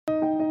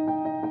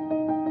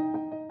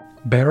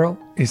Beryl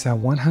is a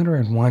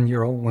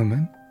 101-year-old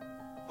woman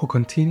who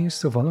continues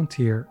to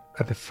volunteer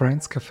at the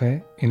Friends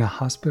Cafe in a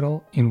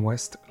hospital in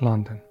West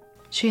London.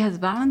 She has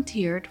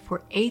volunteered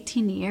for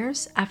 18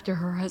 years after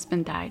her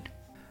husband died.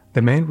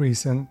 The main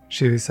reason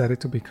she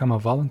decided to become a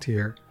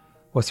volunteer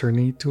was her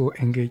need to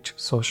engage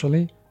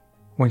socially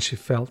when she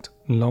felt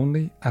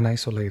lonely and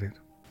isolated.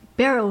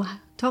 Beryl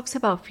talks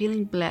about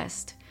feeling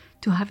blessed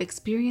to have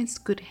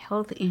experienced good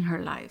health in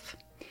her life,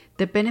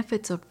 the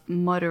benefits of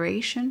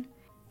moderation,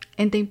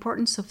 and the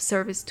importance of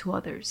service to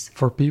others.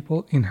 For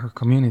people in her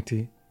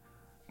community,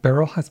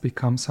 Beryl has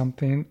become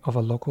something of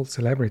a local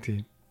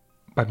celebrity,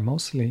 but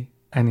mostly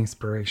an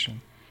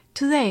inspiration.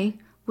 Today,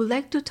 we'd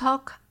like to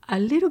talk a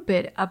little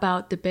bit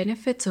about the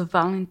benefits of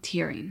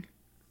volunteering.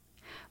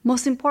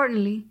 Most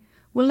importantly,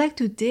 we'd like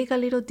to dig a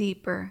little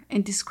deeper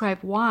and describe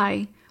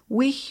why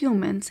we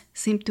humans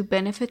seem to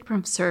benefit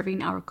from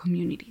serving our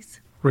communities.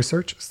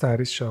 Research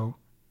studies show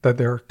that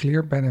there are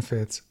clear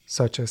benefits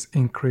such as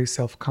increased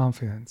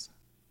self-confidence,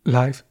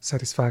 life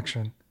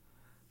satisfaction,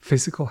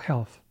 physical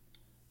health,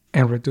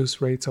 and reduced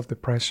rates of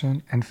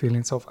depression and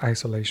feelings of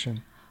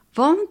isolation.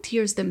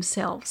 Volunteers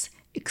themselves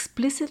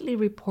explicitly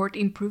report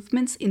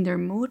improvements in their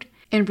mood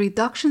and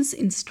reductions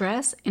in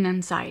stress and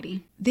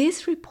anxiety.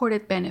 These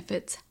reported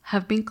benefits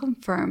have been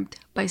confirmed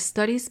by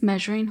studies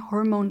measuring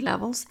hormone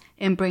levels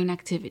and brain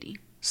activity.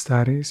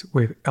 Studies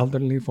with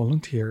elderly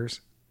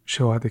volunteers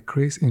show a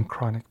decrease in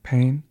chronic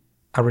pain,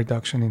 a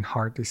reduction in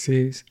heart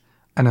disease,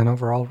 and an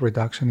overall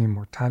reduction in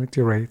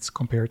mortality rates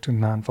compared to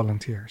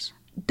non-volunteers.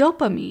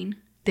 Dopamine,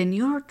 the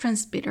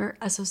neurotransmitter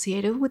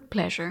associated with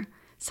pleasure,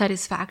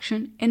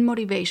 satisfaction, and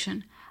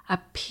motivation,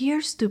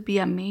 appears to be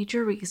a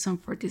major reason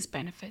for these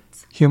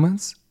benefits.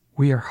 Humans,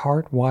 we are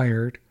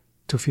hardwired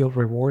to feel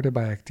rewarded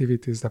by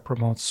activities that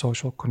promote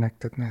social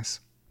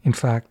connectedness. In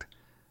fact,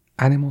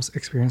 animals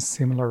experience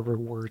similar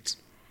rewards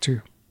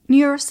too.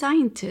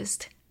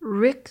 Neuroscientist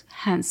Rick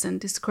Hansen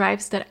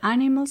describes that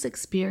animals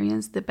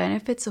experience the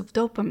benefits of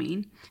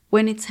dopamine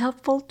when it's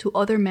helpful to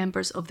other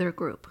members of their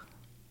group.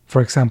 For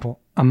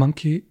example, a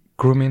monkey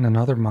grooming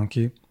another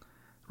monkey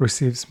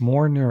receives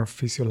more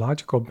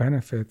neurophysiological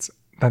benefits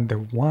than the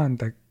one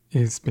that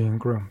is being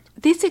groomed.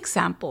 This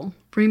example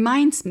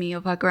reminds me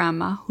of a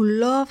grandma who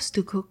loves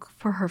to cook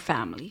for her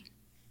family.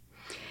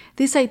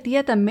 This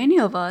idea that many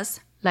of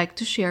us like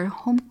to share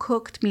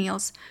home-cooked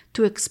meals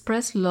to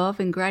express love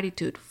and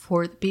gratitude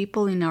for the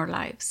people in our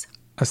lives.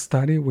 A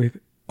study with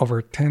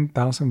over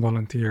 10,000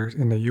 volunteers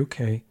in the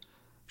UK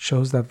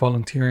shows that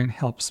volunteering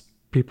helps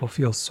people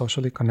feel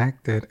socially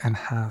connected and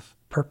have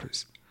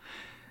purpose.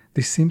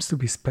 This seems to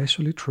be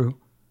especially true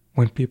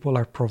when people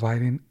are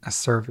providing a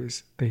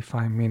service they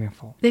find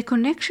meaningful. The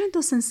connection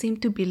doesn't seem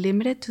to be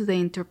limited to the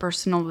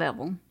interpersonal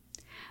level.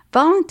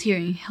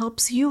 Volunteering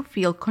helps you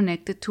feel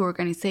connected to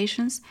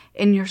organizations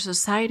and your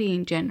society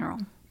in general.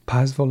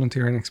 Past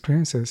volunteering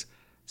experiences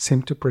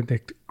seem to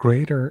predict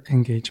greater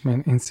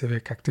engagement in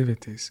civic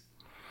activities.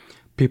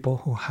 People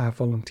who have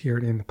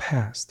volunteered in the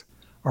past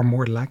are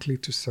more likely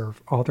to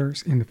serve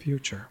others in the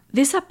future.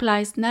 This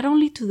applies not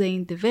only to the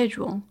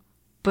individual,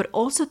 but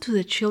also to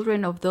the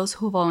children of those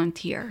who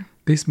volunteer.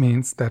 This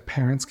means that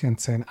parents can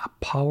send a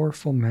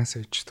powerful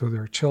message to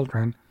their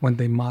children when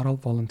they model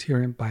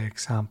volunteering by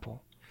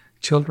example.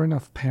 Children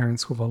of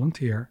parents who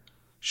volunteer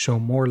show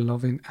more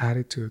loving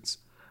attitudes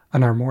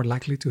and are more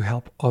likely to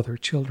help other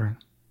children.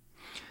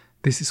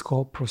 This is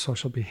called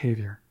prosocial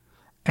behavior,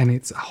 and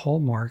it's a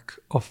hallmark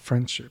of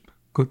friendship,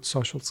 good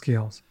social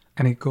skills,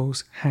 and it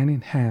goes hand in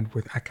hand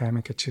with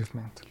academic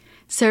achievement.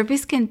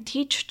 Service can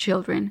teach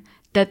children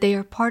that they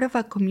are part of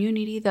a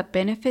community that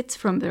benefits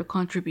from their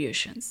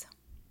contributions.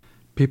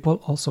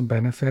 People also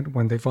benefit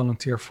when they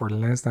volunteer for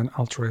less than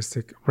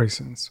altruistic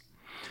reasons.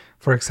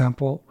 For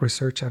example,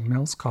 research at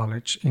Mills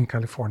College in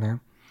California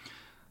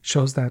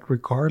shows that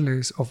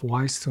regardless of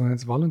why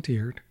students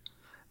volunteered,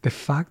 the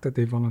fact that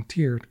they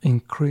volunteered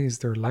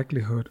increased their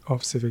likelihood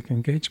of civic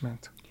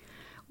engagement.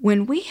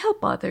 When we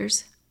help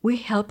others, we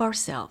help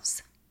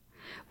ourselves.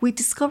 We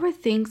discover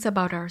things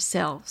about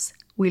ourselves.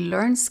 We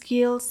learn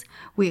skills.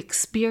 We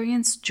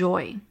experience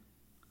joy.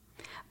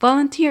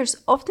 Volunteers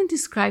often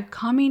describe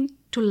coming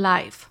to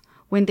life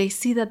when they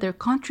see that their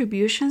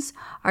contributions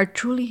are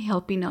truly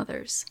helping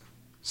others.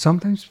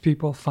 Sometimes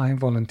people find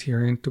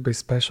volunteering to be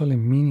especially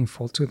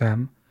meaningful to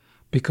them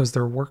because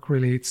their work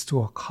relates to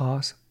a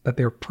cause that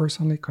they're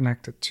personally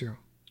connected to,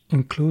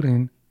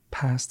 including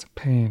past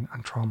pain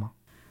and trauma.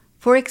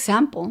 For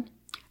example,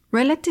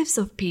 relatives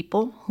of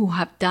people who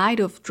have died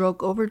of drug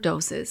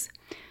overdoses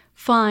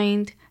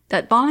find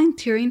that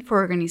volunteering for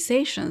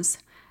organizations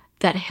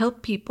that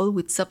help people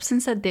with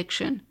substance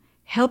addiction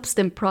helps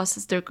them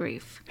process their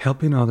grief.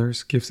 Helping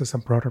others gives us a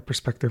broader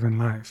perspective in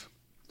life.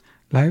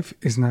 Life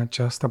is not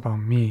just about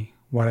me,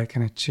 what I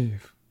can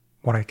achieve,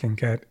 what I can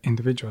get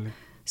individually.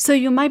 So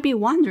you might be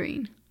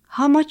wondering,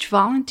 how much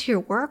volunteer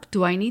work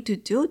do I need to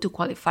do to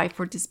qualify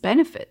for these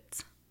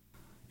benefits?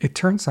 It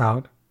turns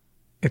out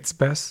it's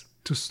best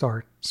to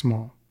start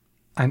small.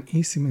 An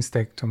easy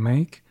mistake to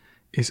make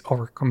is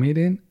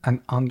overcommitting and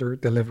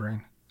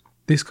under-delivering.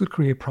 This could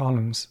create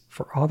problems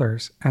for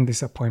others and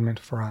disappointment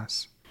for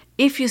us.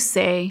 If you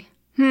say,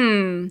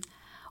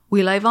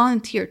 will I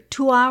volunteer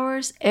 2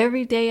 hours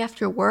every day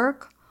after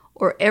work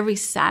or every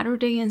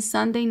Saturday and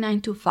Sunday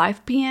 9 to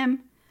 5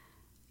 p.m.,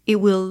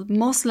 it will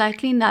most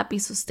likely not be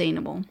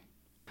sustainable.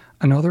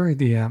 Another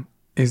idea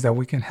is that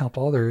we can help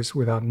others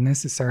without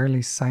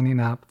necessarily signing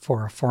up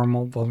for a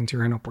formal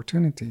volunteering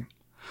opportunity.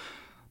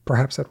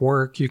 Perhaps at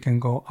work, you can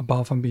go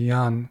above and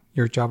beyond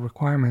your job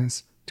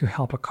requirements to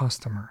help a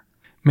customer.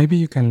 Maybe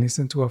you can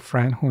listen to a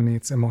friend who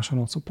needs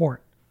emotional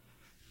support.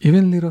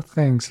 Even little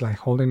things like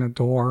holding a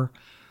door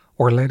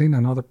or letting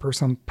another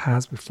person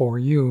pass before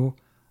you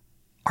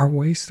are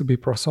ways to be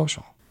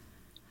prosocial.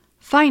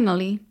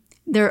 Finally,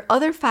 there are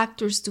other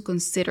factors to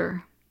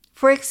consider.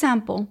 For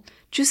example,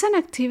 choose an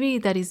activity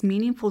that is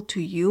meaningful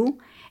to you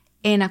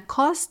and a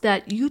cause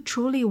that you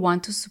truly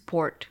want to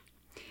support.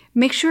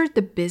 Make sure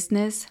the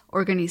business,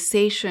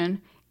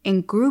 organization,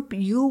 and group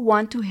you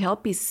want to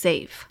help is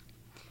safe,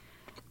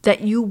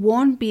 that you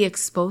won't be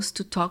exposed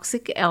to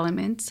toxic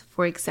elements,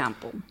 for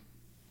example.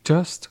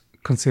 Just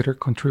consider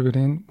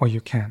contributing what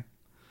you can,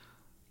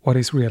 what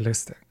is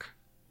realistic,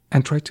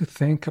 and try to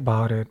think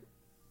about it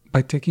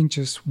by taking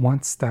just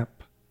one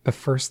step, the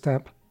first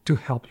step to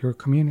help your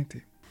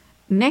community.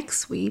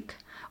 Next week,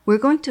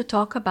 we're going to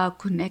talk about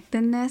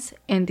connectedness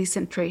and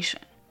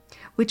decentration,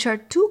 which are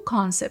two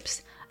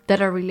concepts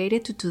that are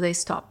related to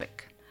today's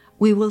topic.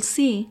 We will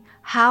see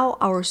how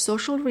our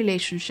social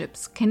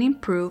relationships can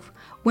improve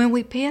when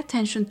we pay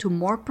attention to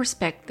more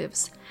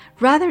perspectives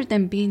rather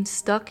than being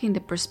stuck in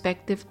the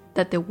perspective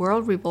that the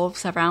world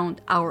revolves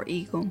around our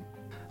ego.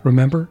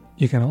 Remember,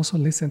 you can also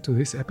listen to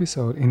this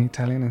episode in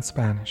Italian and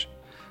Spanish.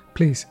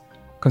 Please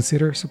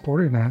consider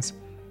supporting us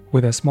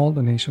with a small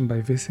donation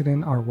by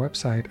visiting our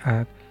website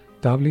at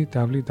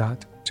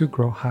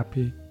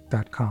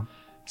www.togrowhappy.com.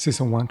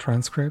 Season 1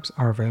 transcripts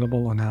are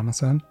available on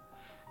Amazon.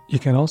 You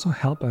can also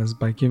help us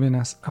by giving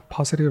us a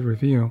positive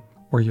review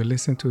where you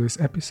listen to this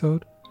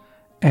episode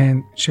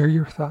and share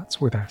your thoughts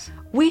with us.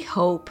 We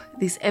hope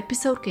this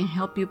episode can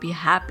help you be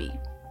happy.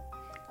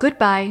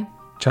 Goodbye.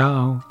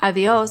 Ciao.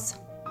 Adios.